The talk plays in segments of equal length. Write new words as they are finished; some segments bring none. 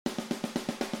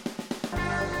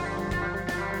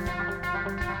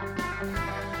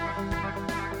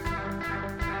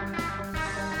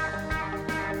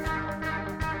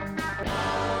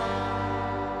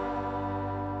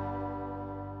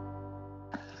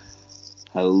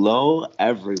Hello,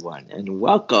 everyone, and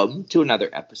welcome to another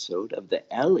episode of the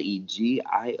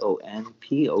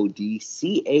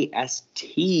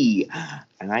LEGIONPODCAST.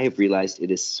 And I have realized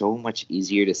it is so much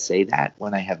easier to say that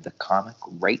when I have the comic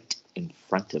right in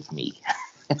front of me.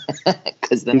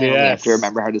 Because then I only have to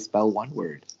remember how to spell one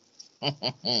word.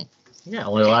 Yeah,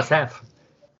 only the last half.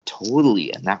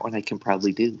 Totally, and that one I can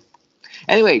probably do.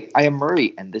 Anyway, I am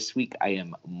Murray, and this week I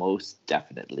am most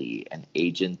definitely an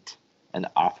agent, an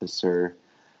officer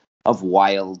of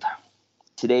Wild.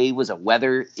 Today was a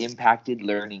weather-impacted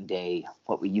learning day,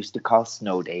 what we used to call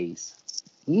snow days.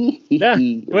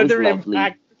 It was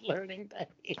lovely. Learning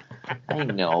day. I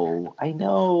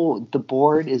know. The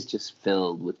board is just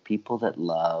filled with people that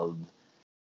love.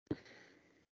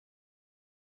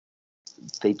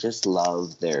 They just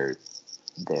love their.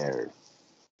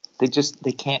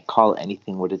 They can't call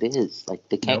anything what it is. Like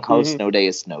they can't call a snow day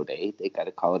a snow day. They got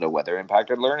to call it a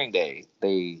weather-impacted learning day.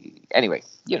 Anyway,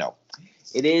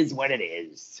 it is what it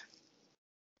is.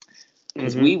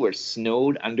 Because we were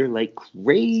snowed under like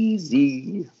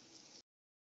crazy.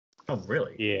 Oh,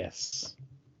 really? Yes.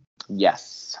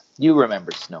 Yes. You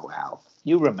remember snow, Hal.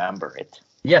 You remember it.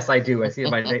 Yes, I do. I see it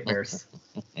in my nightmares.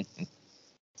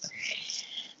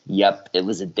 Yep. It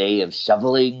was a day of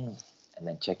shoveling and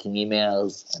then checking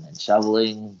emails and then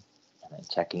shoveling and then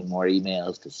checking more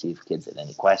emails to see if kids had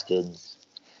any questions.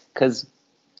 Because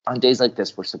on days like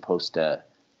this, we're supposed to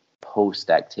post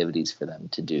activities for them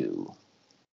to do.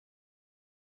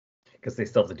 Because they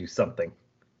still have to do something.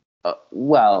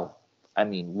 Well, I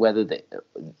mean, whether they...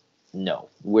 No,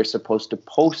 we're supposed to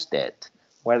post it.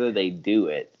 Whether they do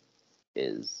it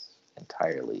is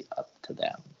entirely up to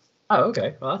them. Oh,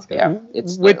 okay. Well, that's good. Yeah,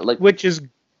 it's which is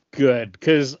good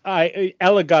because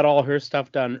Ella got all her stuff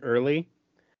done early,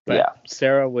 but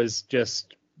Sarah was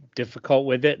just difficult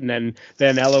with it, and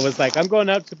then Ella was like, "I'm going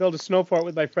out to build a snow fort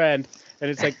with my friend," and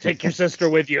it's like, "Take your sister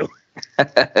with you."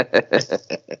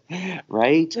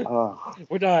 Right? Oh.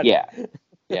 We're done. Yeah.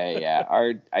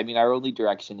 Our only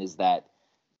direction is that,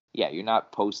 you're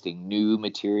not posting new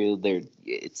material there.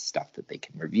 It's stuff that they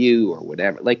can review or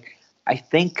whatever. Like, I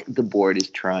think the board is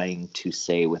trying to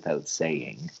say without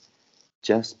saying,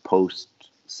 just post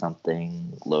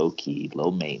something low key,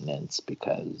 low maintenance,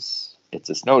 because it's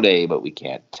a snow day, but we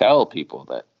can't tell people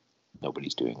that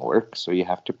nobody's doing work. So you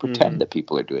have to pretend that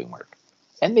people are doing work.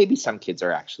 And maybe some kids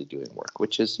are actually doing work,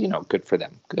 which is, good for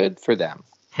them. Good for them.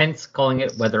 Hence calling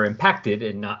it weather impacted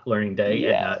and not learning day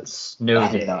and not snow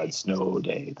day. Not snow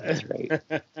day. That's right.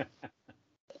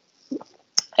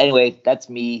 Anyway, that's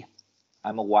me.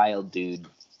 I'm a wild dude.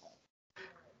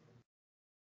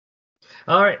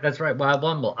 All right, that's right, Wild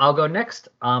One. Well, I'll go next.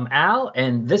 Al,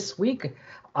 and this week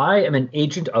I am an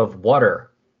agent of water,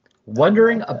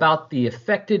 wondering about the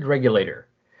affected regulator.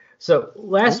 So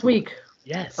last week,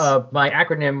 my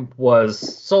acronym was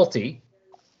SALTY,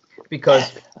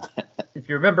 because if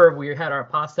you remember, we had our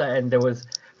pasta and there was,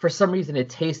 for some reason, it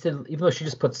tasted, even though she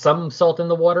just put some salt in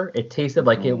the water, it tasted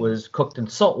like it was cooked in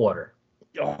salt water.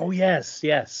 Oh, yes.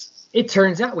 It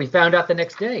turns out, we found out the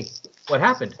next day what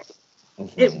happened.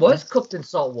 It was cooked in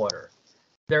salt water.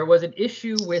 There was an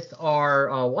issue with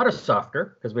our water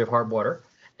softener, because we have hard water,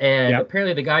 and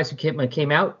apparently the guys who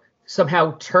came out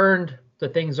somehow turned the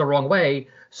things the wrong way,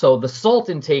 so the salt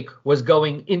intake was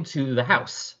going into the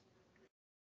house.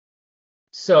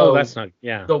 So that's not,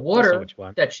 the water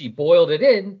that she boiled it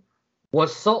in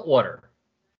was salt water.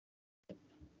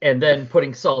 And then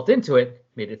putting salt into it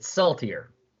made it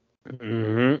saltier.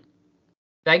 Mm-hmm.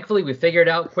 Thankfully, we figured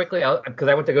out quickly, because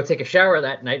I went to go take a shower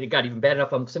that night. It got even bad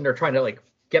enough. I'm sitting there trying to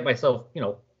get myself,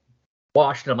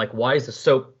 washed. And I'm like, why is the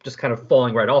soap just kind of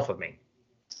falling right off of me?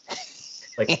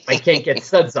 Like, I can't get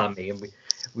suds on me. And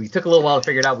we took a little while to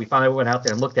figure it out. We finally went out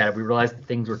there and looked at it. We realized that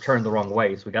things were turned the wrong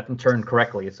way. So we got them turned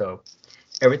correctly. So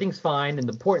everything's fine. And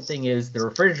the important thing is the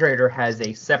refrigerator has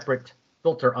a separate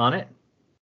filter on it.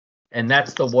 And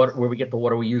that's the water where we get the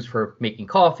water we use for making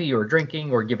coffee or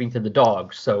drinking or giving to the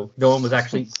dogs. So no one was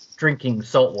actually drinking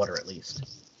salt water, at least.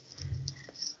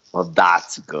 Well,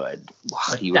 that's good.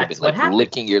 Wow, you would have been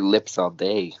licking your lips all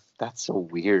day. That's so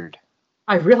weird.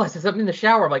 I realized there's something in the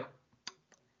shower. I'm like,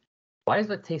 why does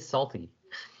that taste salty?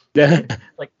 I'm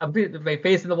putting my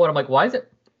face in the water. I'm like, why is it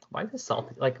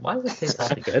salty? Like, why does it taste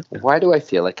salty? Good. Why do I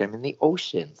feel like I'm in the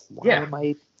ocean? Why am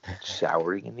I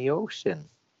showering in the ocean?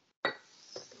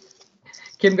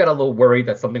 Kim got a little worried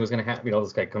that something was going to happen,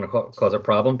 this guy going to cause a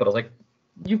problem. But I was like,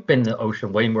 you've been in the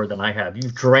ocean way more than I have.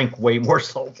 You've drank way more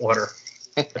salt water.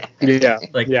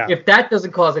 If that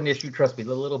doesn't cause an issue, trust me,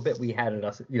 the little bit we had in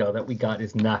us, that we got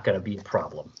is not going to be a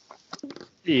problem.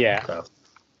 Yeah.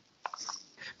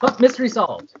 But mystery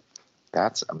solved.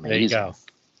 That's amazing. There you go.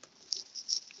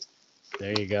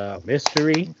 There you go.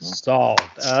 Mystery solved.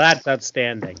 That's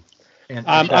outstanding. And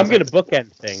I'm going to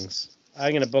bookend things.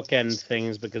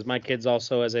 Because my kids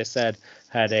also, as I said,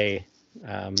 had a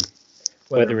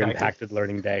weather impacted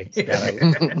learning day.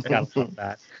 Gotta love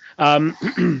that.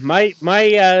 My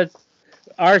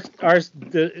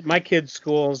kids'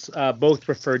 schools both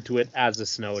referred to it as a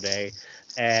snow day,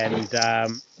 and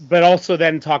but also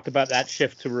then talked about that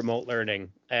shift to remote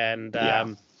learning.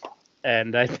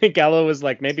 And I think Ella was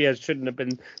like, maybe I shouldn't have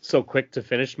been so quick to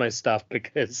finish my stuff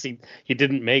because he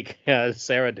didn't make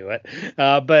Sarah do it.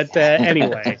 But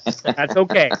anyway, that's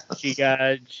okay.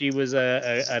 She was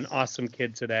an awesome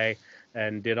kid today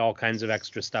and did all kinds of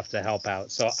extra stuff to help out.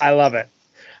 So I love it.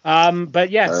 But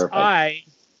yes, perfect. I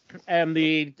am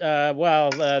the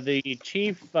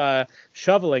chief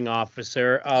shoveling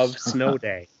officer of Snow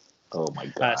Day. Oh my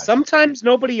God. Sometimes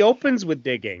nobody opens with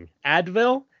digging.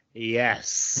 Advil.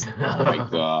 Yes. Oh my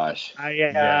gosh.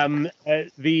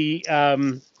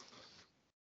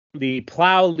 The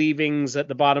plow leavings at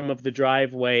the bottom of the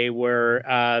driveway were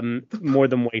more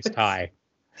than waist high,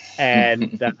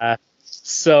 and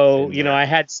so I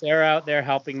had Sarah out there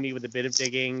helping me with a bit of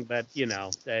digging, but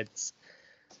it's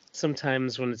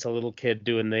sometimes when it's a little kid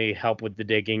doing the help with the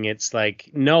digging, it's like,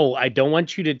 no, I don't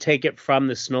want you to take it from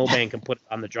the snowbank and put it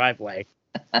on the driveway.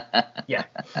 Yeah,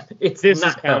 this is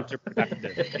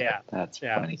counterproductive. Yeah, that's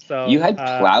funny. So you had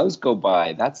plows go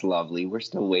by. That's lovely. We're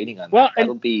still waiting on that.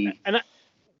 That'll be.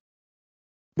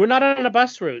 We're not on a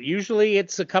bus route. Usually,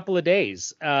 it's a couple of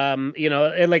days.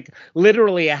 Like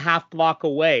literally a half block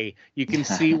away, you can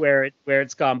see where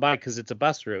it's gone by because it's a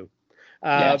bus route.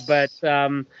 Yes.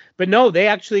 But no, they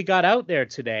actually got out there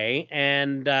today,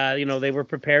 and they were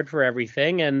prepared for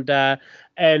everything, and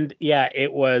yeah,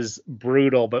 it was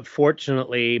brutal. But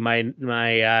fortunately,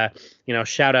 my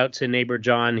shout out to neighbor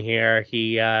John here.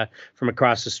 He from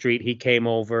across the street, he came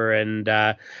over and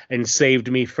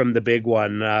saved me from the big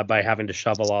one by having to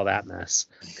shovel all that mess.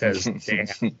 Because no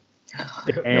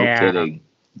kidding.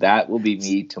 That will be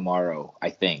me tomorrow, I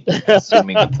think,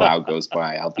 assuming the plow goes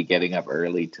by. I'll be getting up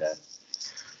early to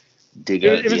dig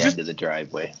out the end of the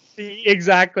driveway.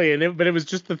 Exactly, but it was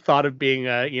just the thought of being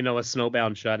a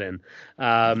snowbound shut-in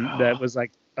that was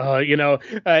like,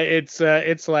 it's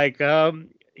like I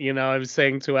was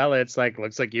saying to Ella, it's like,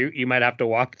 looks like you might have to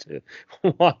walk to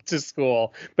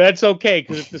school, but that's okay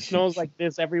because if the snow's like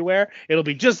this everywhere, it'll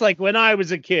be just like when I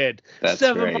was a kid. That's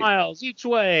 7 miles each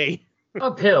way,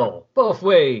 uphill both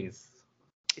ways.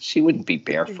 She wouldn't be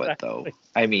barefoot, though.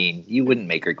 I mean, you wouldn't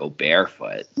make her go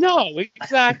barefoot. No,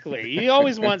 exactly. You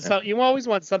always want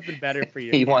something better for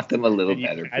your kids. You want them a little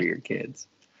better for your kids.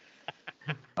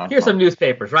 Here's some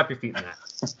newspapers. Wrap your feet in that.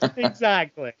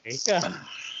 Exactly.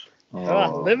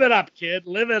 Live it up, kid.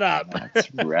 Live it up. That's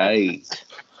right.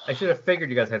 I should have figured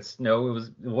you guys had snow. It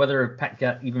was the weather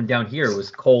got even down here. It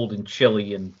was cold and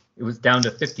chilly, and it was down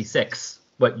to 56.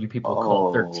 What you people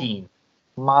call 13.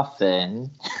 Muffin.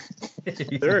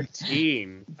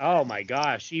 13. Oh my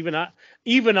gosh. Even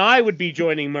I would be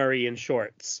joining Murray in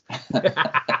shorts.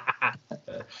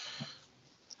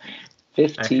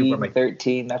 15,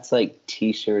 13, that's like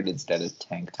t-shirt instead of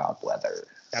tank top weather.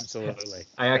 Absolutely.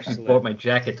 I actually bought my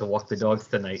jacket to walk the dogs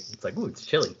tonight. It's like, ooh, it's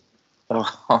chilly.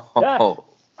 Oh.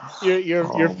 Yeah.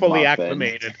 You're fully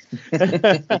acclimated.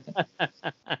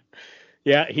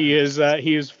 Yeah, he is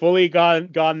fully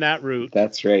gone that route.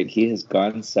 That's right. He has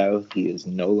gone south. He is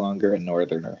no longer a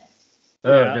northerner.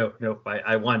 Oh, no.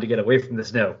 I wanted to get away from the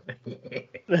snow.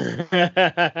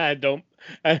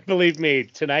 Believe me,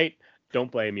 tonight, don't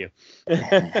blame you.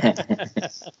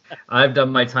 I've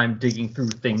done my time digging through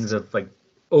things of like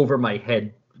over my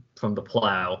head from the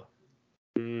plow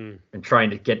and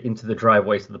trying to get into the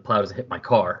driveway so the plow doesn't hit my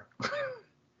car.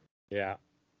 Yeah.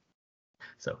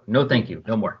 So, no thank you.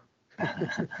 No more.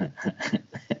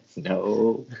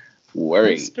 No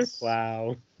worries. Mr.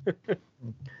 Plow.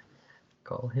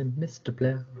 Call him Mr.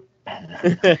 Plow.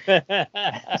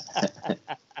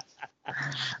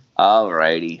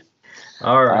 Alrighty.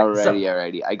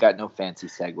 Alrighty. I got no fancy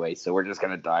segue, so we're just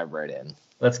gonna dive right in.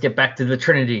 Let's get back to the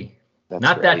Trinity. That's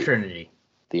Not right. That Trinity.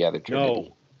 The other Trinity.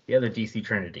 No, the other DC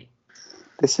Trinity.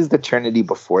 This is the Trinity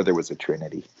before there was a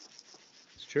Trinity.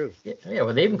 It's true. Yeah,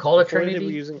 were they even called a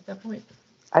Trinity at that point?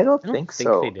 I don't think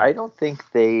so. I don't think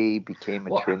they became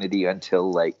a Trinity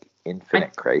until like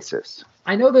Infinite Crisis.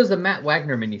 I know there's a Matt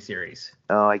Wagner miniseries.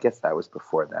 Oh, I guess that was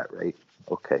before that, right?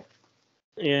 Okay.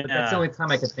 Yeah. But that's the only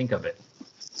time I could think of it.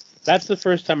 That's the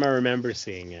first time I remember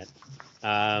seeing it.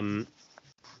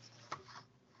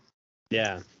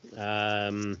 Yeah.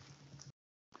 And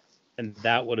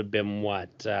that would have been what?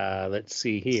 Let's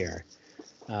see here.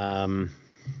 Well,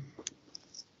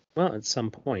 at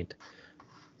some point.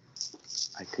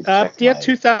 I could check. Yeah,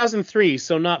 2003,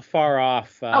 so not far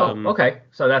off. Okay.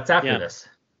 So that's after this.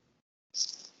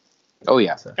 Oh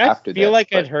yeah, I feel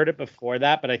like I'd heard it before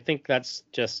that, but I think that's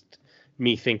just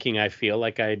me thinking I feel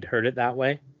like I'd heard it that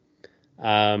way.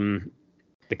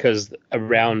 Because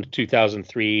around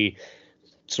 2003,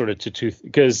 sort of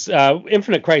because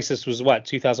Infinite Crisis was what,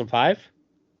 2005?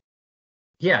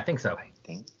 Yeah, I think so. I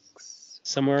think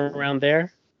somewhere around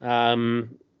there.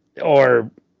 Or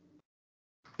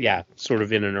yeah, sort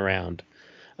of in and around.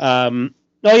 Oh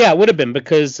yeah, it would have been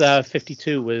because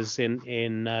 52 was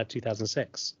in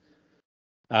 2006.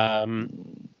 Wow.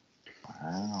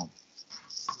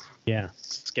 Yeah,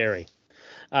 scary.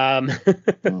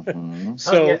 Mm-hmm.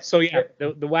 So yeah,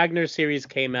 the Wagner series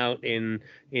came out in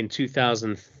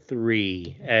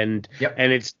 2003, and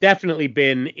it's definitely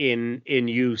been in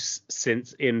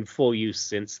full use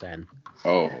since then.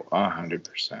 Oh,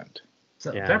 100%.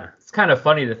 So it's kind of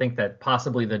funny to think that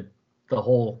possibly the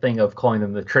whole thing of calling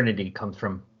them the Trinity comes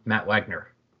from Matt Wagner.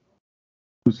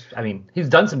 He's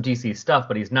done some DC stuff,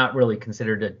 but he's not really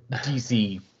considered a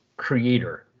DC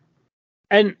creator.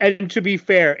 And to be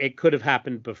fair, it could have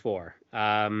happened before.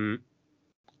 That's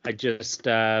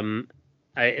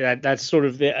sort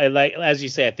of as you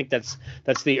say, I think that's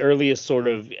the earliest sort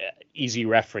of easy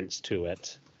reference to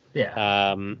it.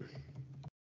 Yeah.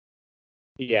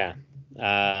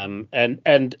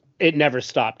 And it never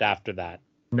stopped after that.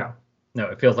 No,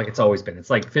 it feels like it's always been. It's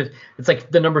like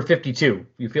the number 52.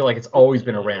 You feel like it's always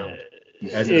been around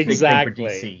as a big thing for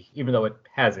DC, even though it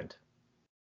hasn't.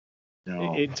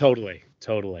 No.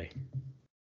 Totally.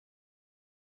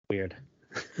 Weird.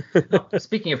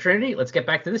 Speaking of Trinity, let's get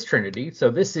back to this Trinity. So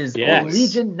this is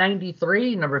Legion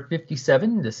 93, number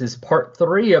 57. This is part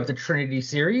 3 of the Trinity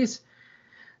series.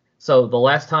 So the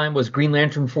last time was Green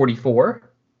Lantern 44,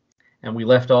 and we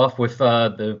left off with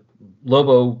the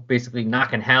Lobo basically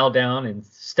knocking Hal down and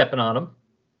stepping on him.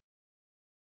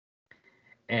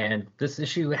 And this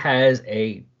issue has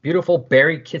a beautiful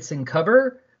Barry Kitson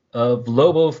cover of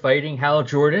Lobo fighting Hal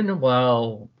Jordan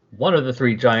while one of the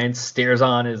 3 giants stares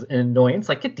on in annoyance,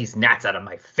 like, get these gnats out of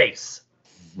my face.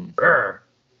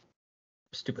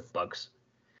 Stupid bugs.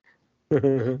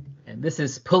 And this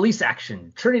is Police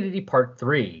Action, Trinity Part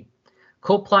 3.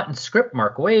 Co-plot and script,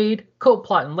 Mark Waid.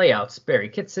 Co-plot and layouts, Barry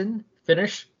Kitson.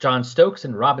 Finish, John Stokes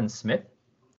and Robin Smith.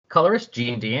 Colorist,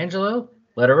 Gene D'Angelo.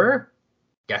 Letterer,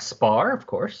 Gaspar, of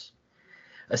course.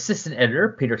 Assistant editor,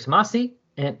 Peter Tomasi.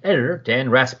 And editor, Dan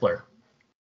Raspler.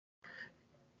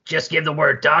 Just give the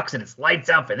word, Docs, and it's lights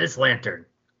out for this lantern.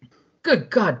 Good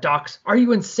God, Docs, are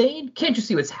you insane? Can't you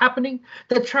see what's happening?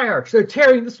 The Triarchs, they're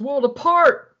tearing this world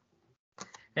apart.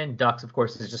 And Docs, of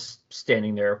course, is just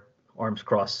standing there, arms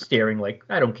crossed, staring like,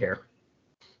 I don't care.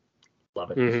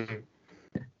 Love it. Mm-hmm.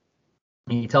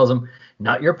 He tells him,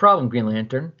 not your problem, Green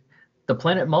Lantern. The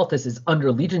planet Malthus is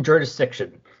under Legion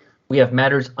jurisdiction. We have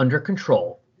matters under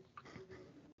control.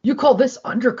 You call this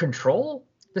under control?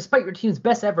 Despite your team's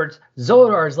best efforts,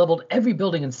 Zodar has leveled every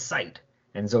building in sight.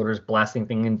 And Zodar's blasting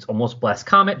things almost blasts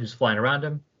Comet, who's flying around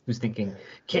him, who's thinking,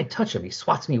 can't touch him, he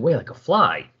swats me away like a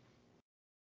fly.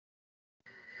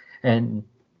 And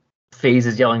FaZe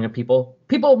is yelling at people,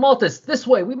 people of Malthus, this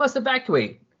way, we must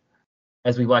evacuate.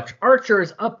 As we watch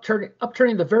archers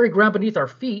upturning the very ground beneath our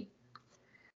feet,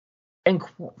 and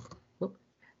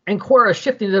Quora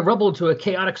shifting the rubble into a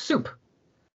chaotic soup.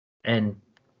 And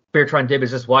Bertrand Dib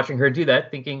is just watching her do that,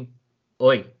 thinking,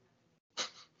 oi.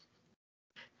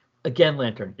 Again,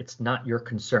 Lantern, it's not your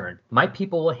concern. My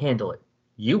people will handle it.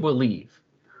 You will leave,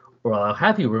 or I'll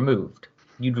have you removed.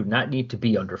 You do not need to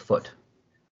be underfoot.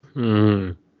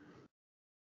 Very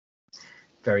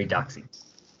doxy.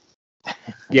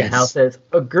 Yes. And Hal says,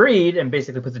 agreed, and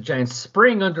basically puts a giant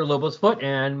spring under Lobo's foot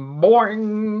and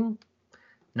boing,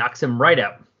 knocks him right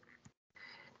out.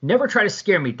 Never try to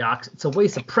scare me, Docs. It's a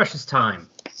waste of precious time.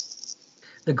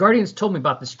 The Guardians told me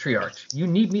about this Triarch. You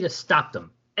need me to stop them.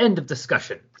 End of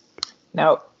discussion.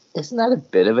 Now, isn't that a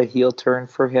bit of a heel turn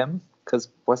for him? Because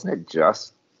wasn't it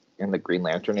just in the Green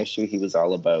Lantern issue he was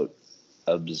all about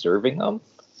observing them,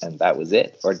 and that was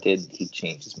it? Or did he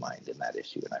change his mind in that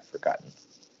issue and I've forgotten?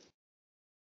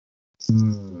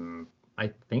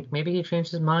 I think maybe he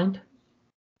changed his mind.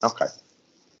 Okay.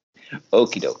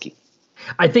 Okie dokie.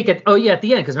 I think at the end,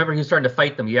 because remember he was starting to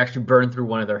fight them, he actually burned through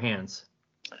one of their hands.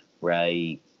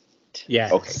 Right.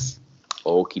 Yes. Okay.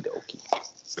 Okie dokie.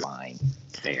 Fine.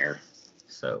 Fair.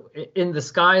 So in the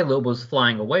sky, Lobo's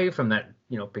flying away from that,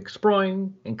 big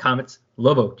sproing, and Comet's,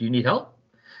 Lobo, do you need help?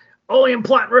 Only in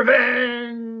plot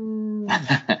revenge!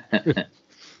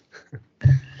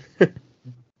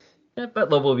 But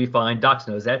Lobo will be fine. Dox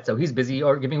knows that, so he's busy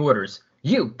or giving orders.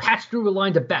 You, patch through a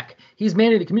line to Beck. He's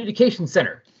manning the communications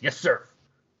center. Yes, sir.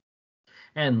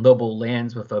 And Lobo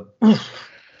lands with a...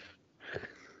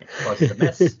 causes a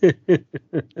mess.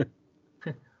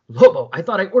 Lobo, I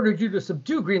thought I ordered you to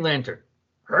subdue Green Lantern.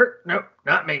 Hurt? Nope,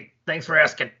 not me. Thanks for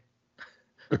asking.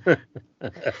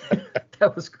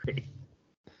 That was great.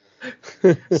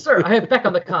 Sir, I have Beck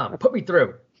on the comm. Put me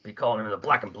through. Be calling him the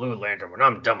Black and Blue Lantern when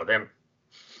I'm done with him.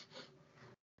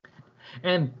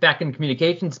 And back in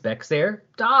communications, Beck's there.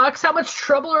 Dox, how much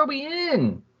trouble are we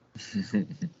in?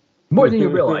 More than you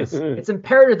realize. It's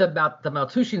imperative that the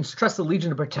Maltusians trust the Legion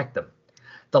to protect them.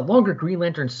 The longer Green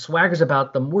Lantern swaggers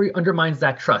about, the more he undermines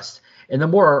that trust, and the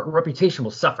more our reputation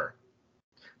will suffer.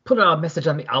 Put out a message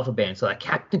on the Alpha Band so that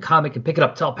Captain Comet can pick it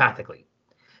up telepathically.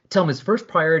 Tell him his first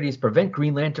priority is prevent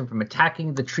Green Lantern from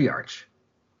attacking the Triarch.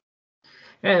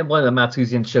 And one of the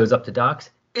Maltusians shows up to Dox.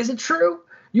 Is it true?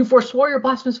 You forswore your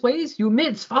blasphemous ways? You admit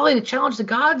it's folly to challenge the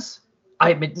gods? I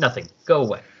admit nothing. Go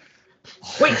away.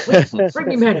 Wait, bring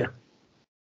me Manu.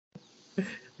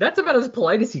 That's about as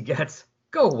polite as he gets.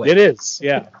 Go away. It is,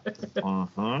 yeah.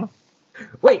 Uh-huh.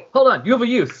 Wait, hold on. You have a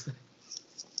use.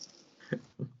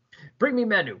 Bring me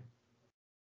Manu.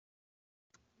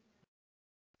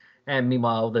 And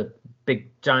meanwhile, the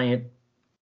big giant,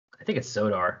 I think it's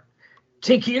Sodar.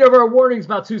 Take heed of our warnings,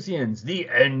 Maltusians. The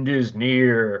end is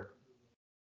near.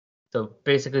 So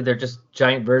basically, they're just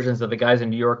giant versions of the guys in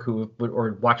New York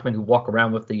or watchmen who walk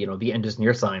around with the end is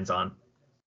near signs on.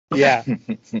 Yeah.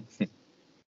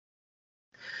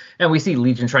 And we see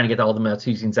Legion trying to get all the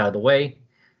Maltusians out of the way.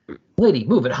 Lady,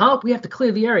 move it, huh? We have to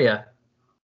clear the area.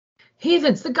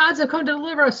 Heathens, the gods have come to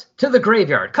deliver us to the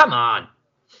graveyard. Come on.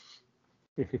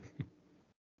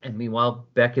 And meanwhile,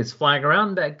 Beck is flying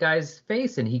around that guy's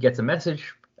face, and he gets a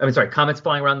message. Comet's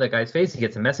flying around that guy's face. He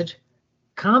gets a message.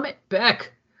 Comet,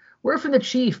 Beck, word from the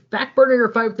chief. Backburner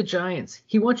your fight with the Giants.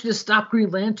 He wants you to stop Green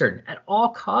Lantern at all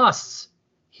costs.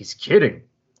 He's kidding.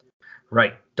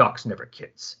 Right, Dox never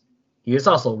kids. He is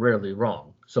also rarely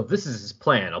wrong. So if this is his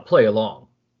plan, I'll play along.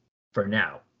 For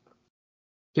now.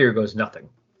 Here goes nothing.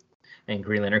 And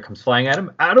Green Lantern comes flying at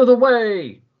him. Out of the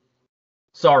way!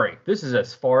 Sorry, this is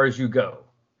as far as you go.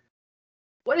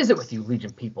 What is it with you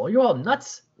Legion people? Are you all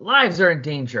nuts? Lives are in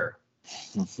danger.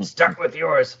 Start with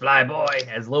yours, Flyboy.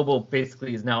 As Lobo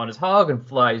basically is now on his hog and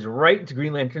flies right into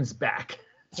Green Lantern's back.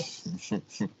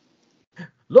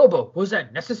 Lobo, was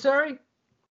that necessary?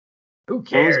 Who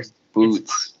cares?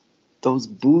 Those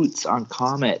boots on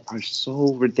Comet are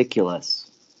so ridiculous.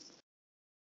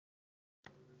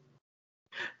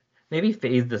 Maybe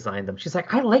FaZe designed them. She's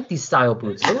like, I like these style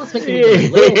boots. So let's make them a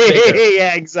little bigger.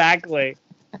 Yeah, exactly.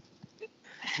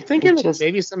 Thinking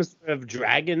maybe some sort of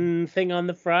dragon thing on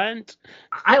the front.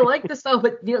 I like this style,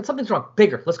 but something's wrong.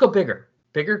 Bigger. Let's go bigger.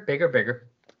 Bigger.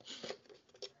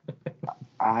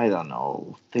 I don't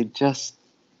know. They just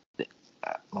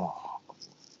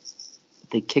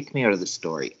they kick me out of the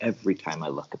story every time I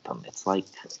look at them. It's like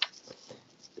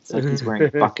he's wearing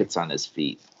buckets on his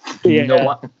feet. You know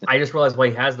what? I just realized why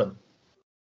he has them.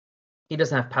 He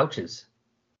doesn't have pouches.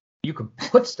 You can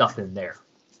put stuff in there.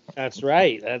 That's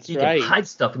right. You can hide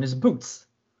stuff in his boots.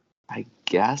 I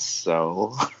guess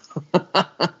so.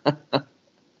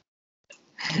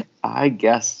 I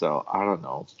don't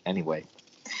know. Anyway.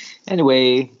 It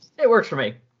works for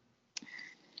me.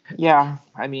 Yeah.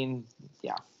 I mean,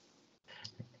 yeah.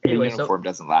 Anyway, the uniform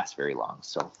doesn't last very long,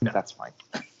 so that's fine.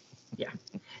 Yeah.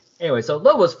 Anyway, so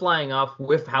Lobo's flying off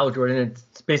with Hal Jordan, and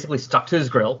it's basically stuck to his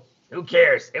grill. Who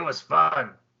cares? It was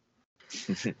fun.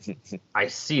 I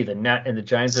see the Nat and the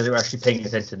Giants are actually paying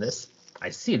attention to this. I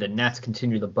see the Nats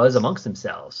continue the buzz amongst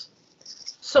themselves.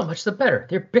 So much the better.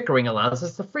 Their bickering allows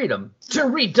us the freedom to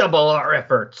redouble our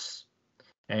efforts.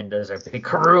 And there's a big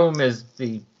Karoom is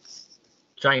the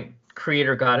giant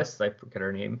creator goddess, I forget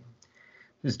her name,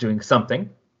 who's doing something.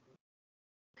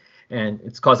 And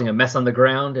it's causing a mess on the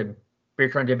ground, and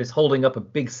Bertrand Dib is holding up a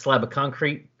big slab of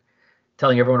concrete,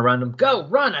 telling everyone around him, go,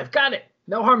 run, I've got it.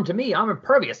 No harm to me, I'm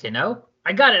impervious,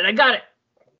 I got it.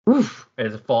 Oof,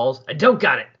 as it falls, I don't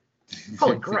got it.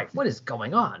 Holy crap, what is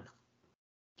going on?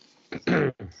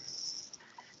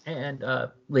 And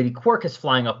Lady Quark is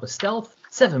flying up with stealth,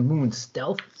 7 Moon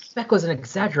stealth. Beck wasn't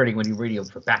exaggerating when he radioed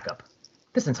for backup.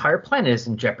 This entire planet is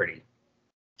in jeopardy.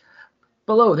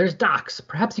 Below, there's Dox.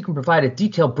 Perhaps you can provide a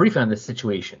detailed briefing on this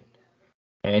situation.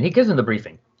 And he gives him the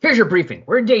briefing. Here's your briefing.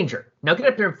 We're in danger. Now get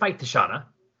up there and fight, Tashana.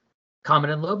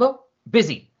 Comet and Lobo?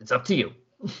 Busy. It's up to you.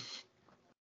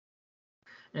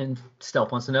 And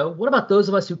Stealth wants to know, what about those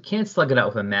of us who can't slug it out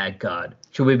with a mad god?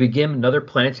 Should we begin another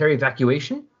planetary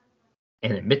evacuation?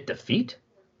 And admit defeat?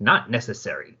 Not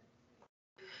necessary.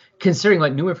 considering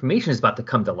what new information is about to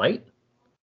come to light.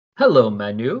 Hello,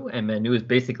 Manu. And Manu is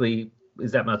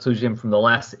that Matsujin from the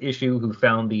last issue who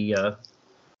found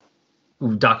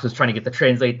who Doc was trying to get to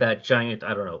translate that giant,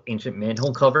 I don't know, ancient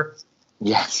manhole cover?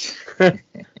 Yes.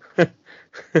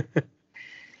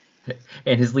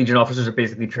 And his Legion officers are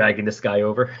basically dragging this guy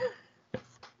over.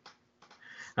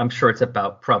 I'm sure it's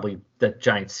about probably the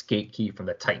giant skate key from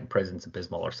the Titan Presence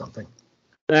Abysmal or something.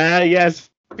 Yes,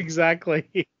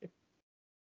 exactly.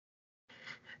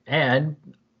 And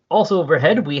also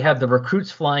overhead, we have the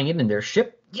recruits flying in their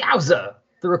ship. Yowza!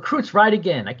 The recruits ride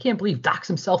again. I can't believe Dox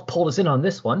himself pulled us in on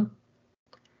this one.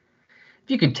 If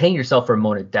you contain yourself for a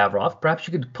moment, Davrov, perhaps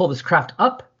you could pull this craft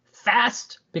up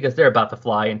fast, because they're about to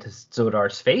fly into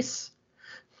Zodar's face.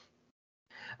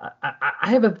 I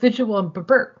have a visual on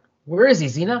Bert. Where is he,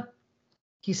 Xena?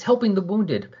 He's helping the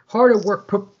wounded. Hard at work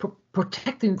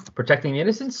protecting the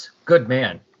innocents. Good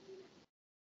man.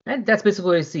 And that's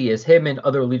basically what I see, as him and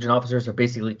other Legion officers are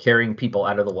basically carrying people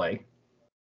out of the way.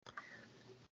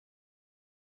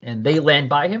 And they land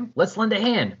by him. Let's lend a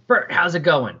hand. Bert, how's it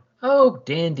going? Oh,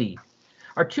 dandy.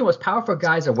 Our two most powerful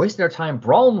guys are wasting their time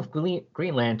brawling with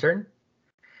Green Lantern.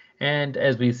 And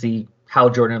as we see, Hal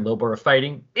Jordan and Lobo are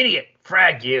fighting. Idiot!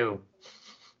 Frag you!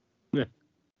 Yeah.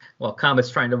 Well, Comet's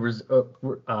trying to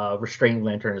restrain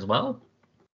Lantern as well.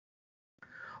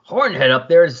 Hornhead up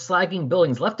there is slagging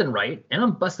buildings left and right, and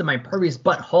I'm busting my pervious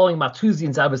butt hauling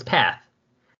Malthusians out of his path,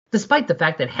 despite the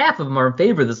fact that half of them are in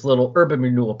favor of this little urban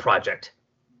renewal project.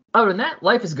 Other than that,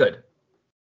 life is good.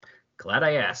 Glad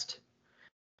I asked.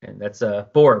 And that's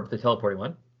Borb, the teleporting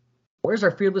one. Where's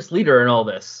our fearless leader in all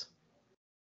this?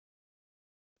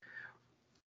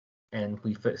 And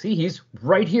we see he's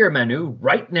right here, Manu,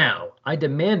 right now. I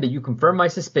demand that you confirm my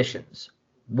suspicions.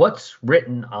 What's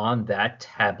written on that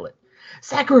tablet?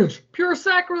 Sacrilege! Pure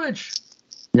sacrilege!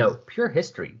 No, pure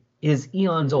history. It is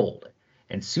eons old.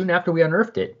 And soon after we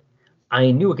unearthed it,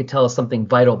 I knew it could tell us something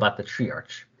vital about the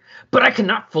Triarch. But I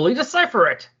cannot fully decipher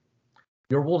it!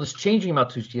 Your world is changing,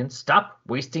 Malthusian. Stop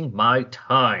wasting my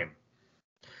time.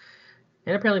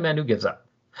 And apparently Manu gives up.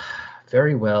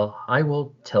 Very well, I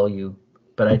will tell you,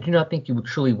 but I do not think you would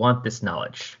truly want this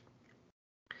knowledge.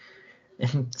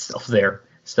 And Stealth's there.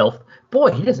 Stealth.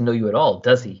 Boy, he doesn't know you at all,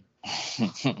 does he?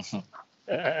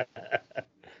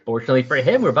 Fortunately for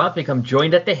him, we're about to become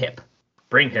joined at the hip.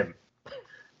 Bring him.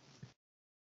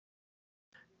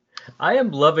 I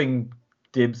am loving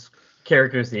Dib's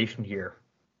characterization here.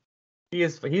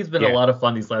 He's been a lot of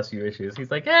fun these last few issues.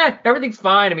 He's like, everything's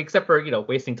fine. I mean, except for,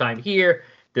 wasting time here.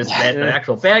 The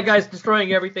actual bad guys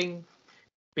destroying everything.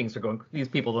 Things are going. These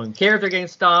people don't care if they're getting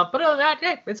stomped. But other than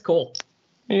that, it's cool.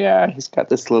 Yeah, he's got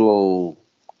this little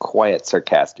quiet,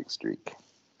 sarcastic streak.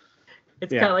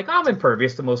 It's kind of like, I'm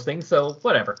impervious to most things, so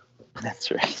whatever.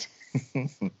 That's right.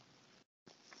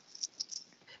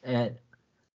 And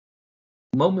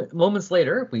moments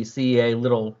later, we see a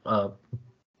little,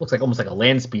 looks like almost like a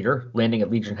land speeder landing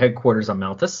at Legion headquarters on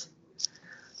Malthus.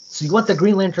 So you want the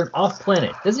Green Lantern off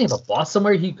planet? Doesn't he have a boss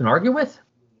somewhere you can argue with?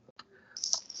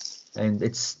 And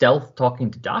it's Stealth talking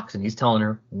to Dox, and he's telling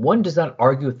her, one does not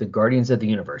argue with the Guardians of the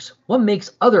Universe. One makes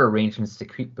other arrangements to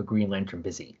keep the Green Lantern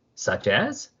busy, such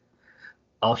as...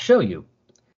 I'll show you.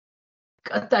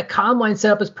 Got that comm line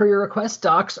set up as per your request,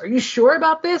 Dox. Are you sure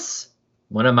about this?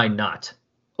 When am I not?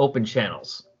 Open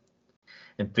channels.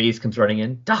 And FaZe comes running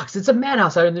in. Dox, it's a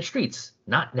madhouse out in the streets.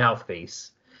 Not now, FaZe.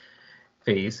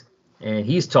 And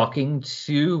he's talking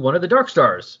to one of the Dark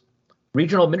Stars.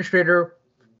 Regional Administrator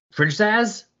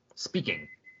Fridgezaz speaking.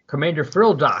 Commander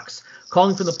Frill Dox,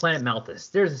 calling from the planet Malthus.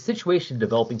 There's a situation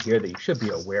developing here that you should be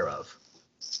aware of.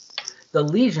 The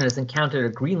Legion has encountered a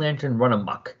Green Lantern run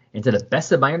amok, and to the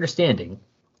best of my understanding,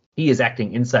 he is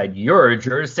acting inside your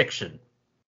jurisdiction.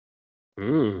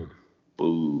 Boom.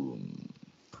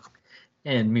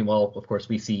 And meanwhile, of course,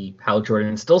 we see Hal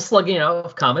Jordan still slugging out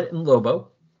of Comet and Lobo.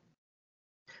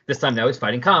 This time now he's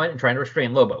fighting Comet and trying to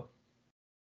restrain Lobo.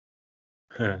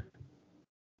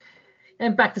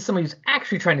 And back to someone who's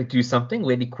actually trying to do something.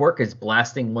 Lady Quark is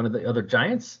blasting one of the other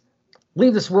giants.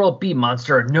 Leave this world be,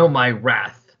 monster. Know my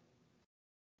wrath.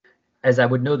 As I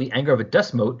would know the anger of a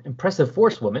dust mote, impressive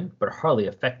force woman, but hardly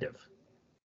effective.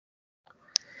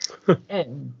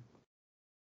 And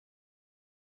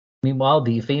meanwhile,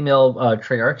 the female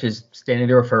Triarch is standing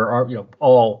there with her,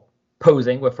 all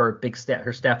posing with her big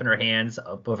her staff in her hands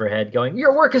above her head, going,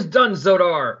 "Your work is done,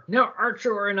 Zodar. Now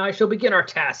Archer and I shall begin our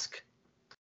task."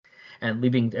 And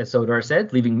leaving, as Zodar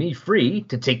said, leaving me free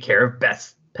to take care of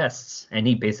pests. And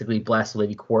he basically blasts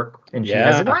Lady Quark, and she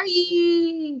has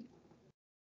it.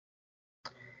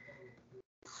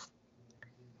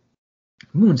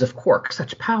 Moons of Quark,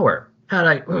 such power. Had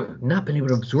I not been able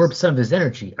to absorb some of his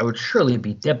energy, I would surely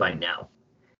be dead by now.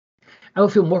 I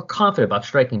would feel more confident about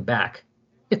striking back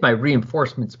if my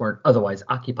reinforcements weren't otherwise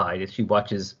occupied as she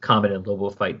watches Comet and Lobo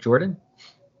fight Jordan.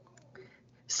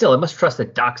 Still, I must trust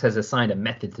that Dox has assigned a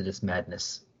method to this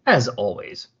madness, as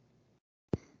always.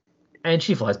 And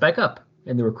she flies back up,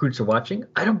 and the recruits are watching.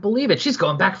 I don't believe it. She's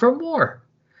going back for more.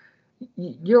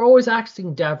 You're always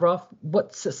asking, Davroff,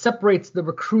 what separates the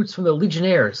recruits from the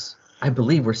Legionnaires? I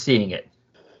believe we're seeing it.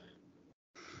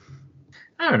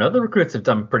 I don't know. The recruits have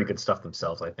done pretty good stuff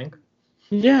themselves, I think.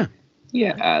 Yeah.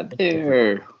 Yeah,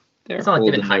 they're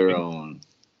holding their own.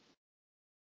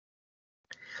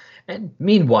 And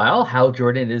meanwhile, Hal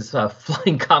Jordan is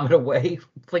flying Comet away,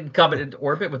 flying Comet into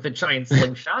orbit with a giant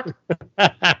slingshot.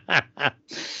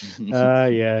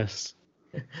 Yes.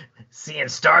 Seeing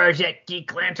stars yet,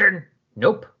 Geek Lantern?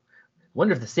 Nope.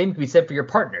 Wonder if the same could be said for your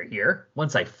partner here,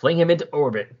 once I fling him into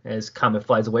orbit, as Comet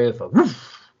flies away with a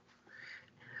woof.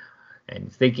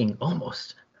 And thinking,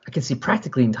 almost, I can see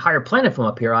practically the entire planet from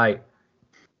up here.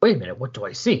 Wait a minute, what do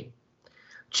I see?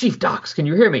 Chief Dox, can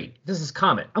you hear me? This is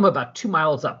Comet. I'm about 2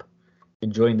 miles up.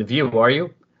 Enjoying the view, are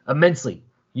you? Immensely.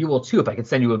 You will too if I can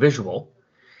send you a visual.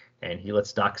 And he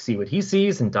lets Dox see what he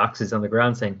sees, and Dox is on the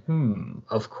ground saying,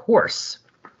 of course.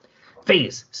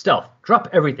 Phase, stealth, drop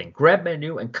everything, grab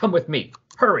Manu, and come with me.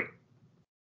 Hurry.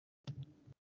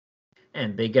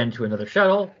 And they get into another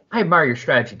shuttle. I admire your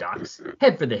strategy, Dox.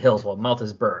 Head for the hills while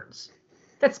Malthus burns.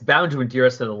 That's bound to endear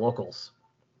us to the locals.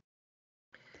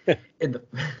 In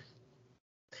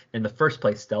the first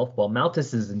place, stealth, while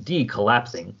Malthus is indeed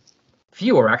collapsing,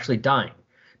 few are actually dying.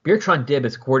 Beertron Dib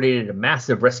has coordinated a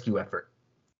massive rescue effort.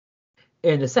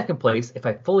 In the second place, if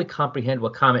I fully comprehend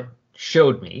what Comet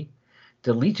showed me,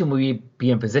 the Legion will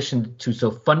be in position to so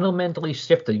fundamentally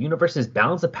shift the universe's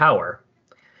balance of power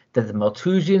that the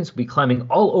Malthusians will be climbing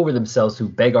all over themselves to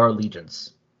beg our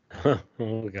allegiance.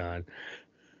 Oh, God.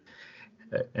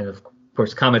 And of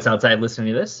course, Comet's outside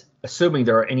listening to this. Assuming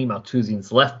there are any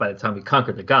Malthusians left by the time we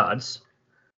conquer the gods,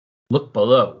 look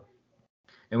below.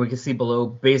 And we can see below,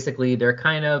 basically, they're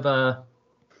kind of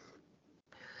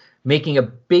making a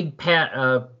big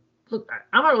look,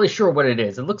 I'm not really sure what it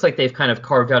is. It looks like they've kind of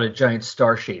carved out a giant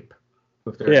star shape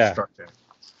with their destruction.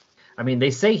 I mean,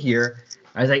 they say here,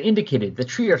 as I indicated, the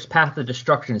Triarch's path of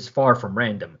destruction is far from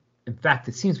random. In fact,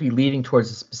 it seems to be leading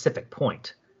towards a specific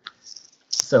point.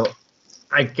 So,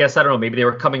 I guess, I don't know, maybe they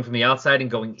were coming from the outside and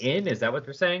going in? Is that what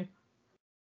they're saying?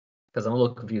 Because I'm a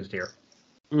little confused here.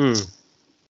 Well,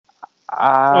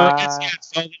 I guess,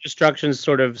 all the destructions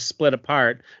sort of split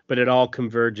apart, but it all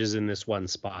converges in this one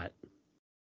spot.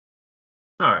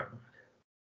 All right.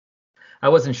 I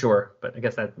wasn't sure, but I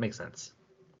guess that makes sense.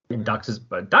 And Dox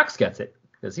gets it,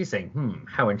 because he's saying,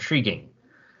 how intriguing.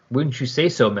 Wouldn't you say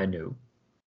so, Manu?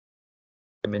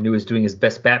 And Manu is doing his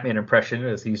best Batman impression,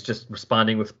 as he's just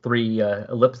responding with an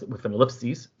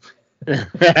ellipses.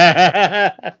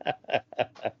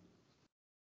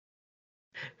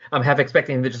 I'm half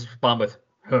expecting him to just respond with,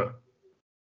 huh.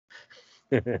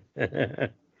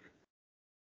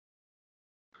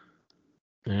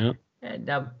 Yeah. And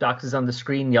now Dox is on the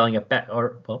screen yelling at Beck.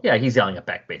 He's yelling at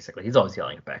Beck, basically. He's always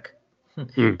yelling at Beck.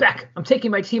 Beck, I'm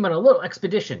taking my team on a little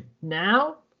expedition.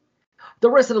 Now? The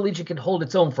rest of the Legion can hold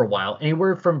its own for a while. Any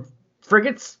word from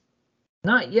frigates?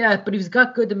 Not yet, but if he's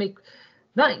got plans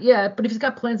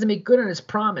to make good on his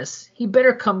promise, he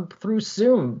better come through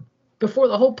soon, before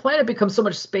the whole planet becomes so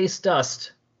much space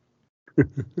dust.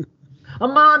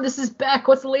 Amon, this is Beck.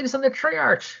 What's the latest on the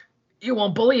Triarch? You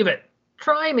won't believe it.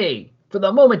 Try me. For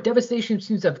the moment, devastation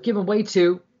seems to have given way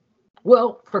to,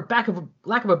 well, for lack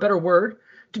of a better word,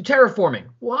 to terraforming.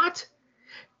 What?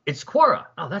 It's Quora.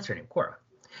 Oh, that's her name, Quora.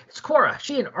 It's Quora.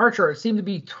 She and Archer seem to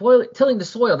be tilling the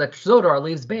soil that Zodar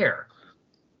leaves bare.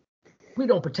 We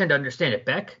don't pretend to understand it,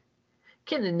 Beck.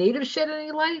 Can the natives shed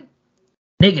any light?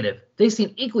 Negative. They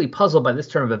seem equally puzzled by this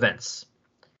turn of events.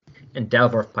 And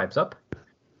Davroff pipes up.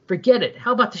 Forget it.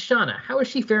 How about Tashana? How is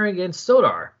she faring against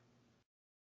Zodar?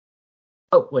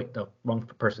 Oh, wait, no, wrong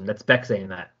person. That's Beck saying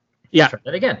that. Yeah. Try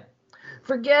that again.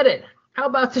 Forget it. How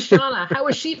about Tashana? How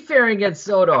is she faring against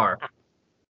Zodar?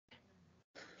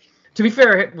 To be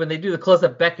fair, when they do the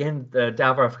close-up, Beck and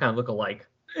Davroff kind of look alike.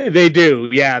 They do,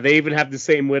 yeah. They even have the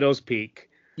same widow's peak.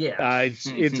 Yeah.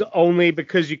 It's only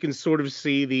because you can sort of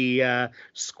see the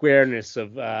squareness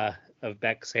of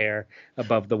Beck's hair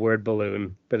above the word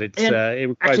balloon, but it's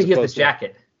actually he has the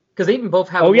jacket because they even both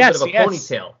have a little bit of a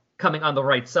ponytail coming on the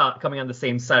right side, coming on the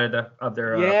same side of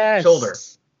their shoulder.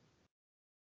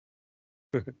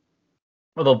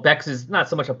 Although Beck's is not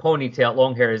so much a ponytail,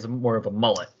 long hair is more of a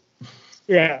mullet.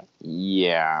 Yeah.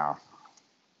 Yeah.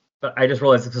 But I just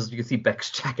realized because you can see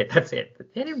Beck's jacket. That's it.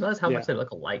 I didn't realize how much they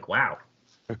look alike. Wow.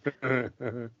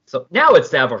 So now it's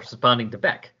Davros responding to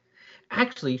Beck.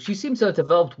 Actually, she seems to have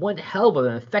developed one hell of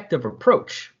an effective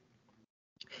approach.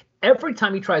 Every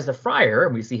time he tries to fry her,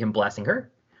 and we see him blasting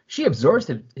her, she absorbs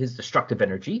his destructive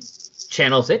energy,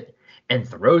 channels it, and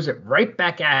throws it right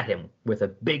back at him with a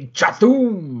big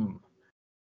chathum.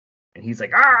 And he's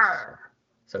like, ah!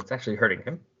 So it's actually hurting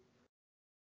him.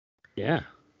 Yeah.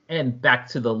 And back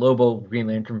to the Lobo Green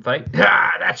Lantern fight.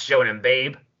 Ah, that's showing him,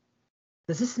 babe.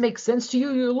 Does this make sense to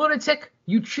you, you lunatic?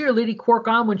 You cheer Lady Quark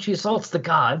on when she assaults the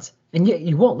gods, and yet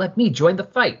you won't let me join the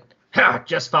fight. Ha!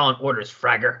 Just following orders,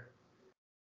 Fragger.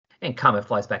 And Comet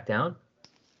flies back down.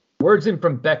 Words in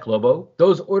from Beck, Lobo.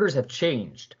 Those orders have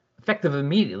changed. Effective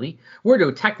immediately, we're to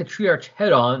attack the Triarch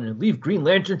head-on and leave Green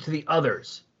Lantern to the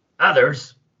others.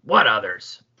 Others? What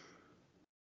others?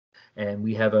 And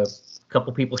we have a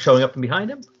couple people showing up from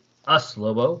behind him. Us,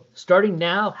 Lobo. Starting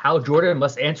now, Hal Jordan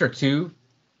must answer to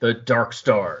the Dark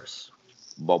Stars.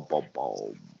 Boom, boom,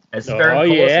 boom. As Baron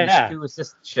Colos and two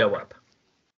assistants show up.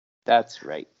 That's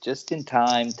right. Just in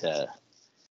time to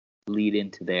lead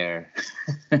into their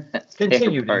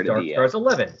continued in Dark Stars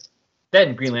 11.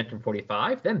 Then Green Lantern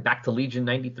 45. Then back to Legion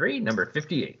 93, number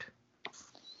 58.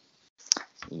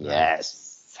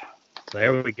 Yes.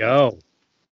 There we go.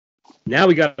 Now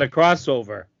we got a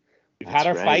crossover. We've had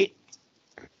our fight.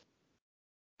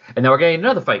 And now we're getting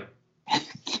another fight.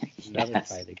 Another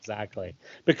fight, exactly.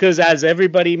 Because as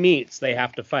everybody meets, they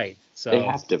have to fight. So they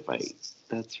have to fight.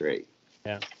 That's right.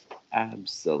 Yeah.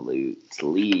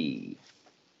 Absolutely.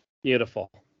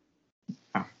 Beautiful.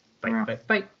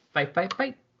 Fight.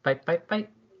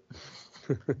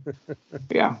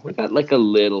 Yeah, we got like a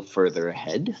little further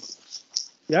ahead.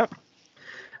 Yep.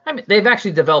 I mean, they've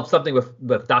actually developed something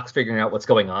with Doc's figuring out what's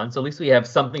going on. So at least we have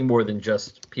something more than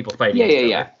just people fighting each other.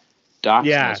 Yeah. Doc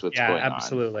knows what's going on.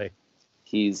 Absolutely.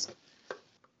 He's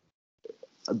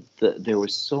there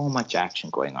was so much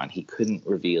action going on. He couldn't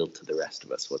reveal to the rest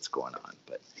of us what's going on,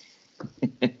 but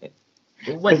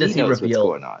when does he reveal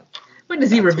what's going on? When does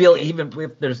he reveal even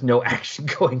if there's no action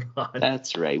going on?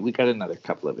 That's right. We got another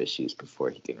couple of issues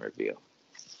before he can reveal.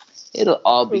 It'll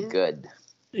all be good.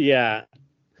 Yeah.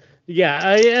 Yeah,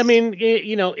 I mean,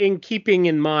 you know, in keeping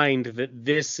in mind that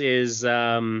this is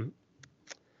you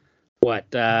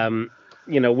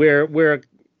know, we're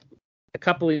a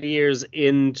couple of years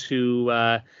into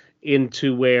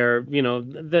where, you know,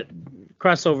 the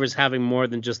crossovers having more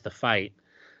than just the fight.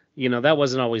 You know, that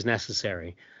wasn't always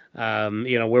necessary.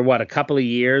 You know, we're a couple of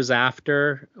years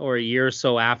after, or a year or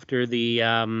so after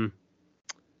the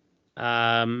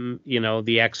you know,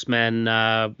 the X-Men,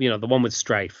 you know, the one with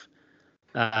Strife.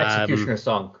 Executioner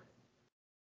Song.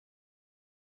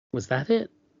 Was that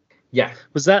it? Yeah.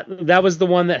 Was that was the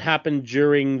one that happened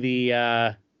during the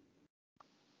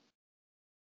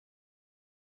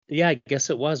yeah, I guess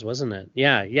it was, wasn't it?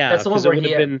 Yeah. That's the one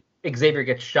where Xavier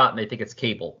gets shot and they think it's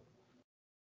Cable.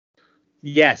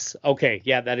 Yes. Okay.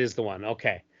 Yeah, that is the one.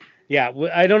 Okay. Yeah,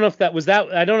 I don't know if that was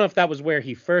that. I don't know if that was where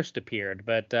he first appeared,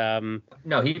 but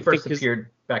no, he first appeared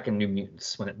back in New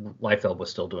Mutants when Liefeld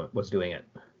was doing it.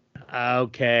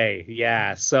 Okay,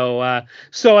 yeah. So I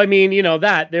mean, you know,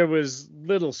 that there was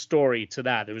little story to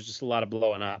that. There was just a lot of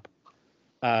blowing up.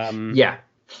 Yeah.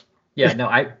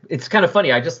 No, it's kind of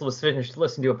funny. I just was finished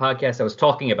listening to a podcast that was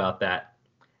talking about that.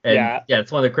 And yeah,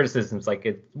 it's one of the criticisms. Like,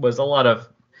 it was a lot of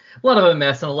a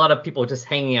mess and a lot of people just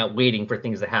hanging out waiting for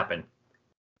things to happen.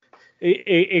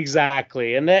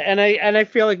 Exactly, and I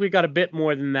feel like we got a bit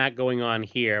more than that going on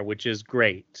here, which is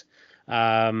great. So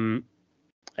I'm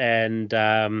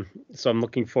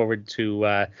looking forward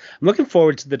to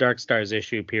the Dark Stars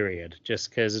issue period, just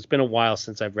because it's been a while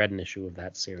since I've read an issue of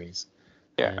that series.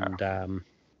 Yeah. And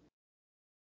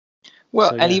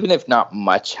and even if not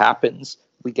much happens,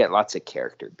 we get lots of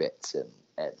character bits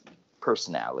and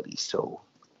personality. So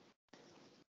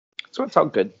it's all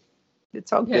good.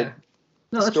 It's all good.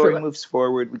 No, the story moves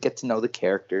forward. We get to know the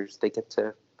characters. They get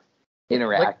to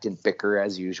interact and bicker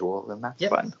as usual, and that's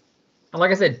fun. And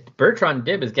like I said, Bertrand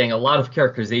Dib is getting a lot of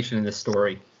characterization in this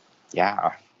story.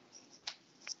 Yeah.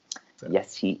 So.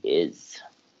 Yes, he is.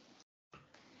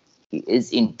 He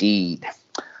is indeed.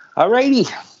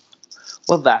 Alrighty.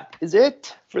 Well, that is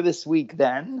it for this week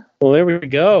then. Well, there we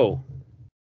go.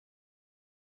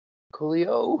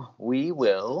 Coolio. We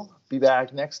will be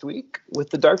back next week with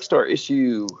the Dark Star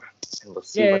issue. And we'll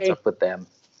see what's up with them.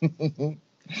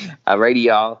 Alrighty,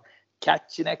 y'all.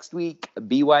 Catch you next week.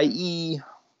 BYE.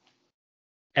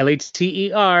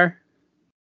 LHTER.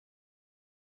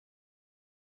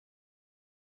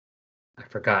 I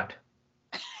forgot.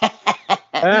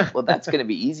 Well, that's going to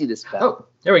be easy to spell. Oh,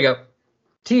 there we go.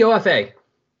 TOFA.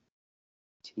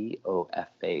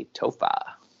 TOFA.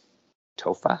 Tofa.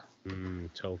 Tofa?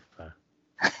 Tofa.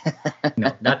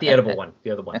 No, not the edible one.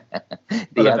 The other one.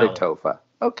 The other Tofa.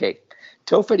 Okay.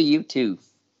 Tofa to you too.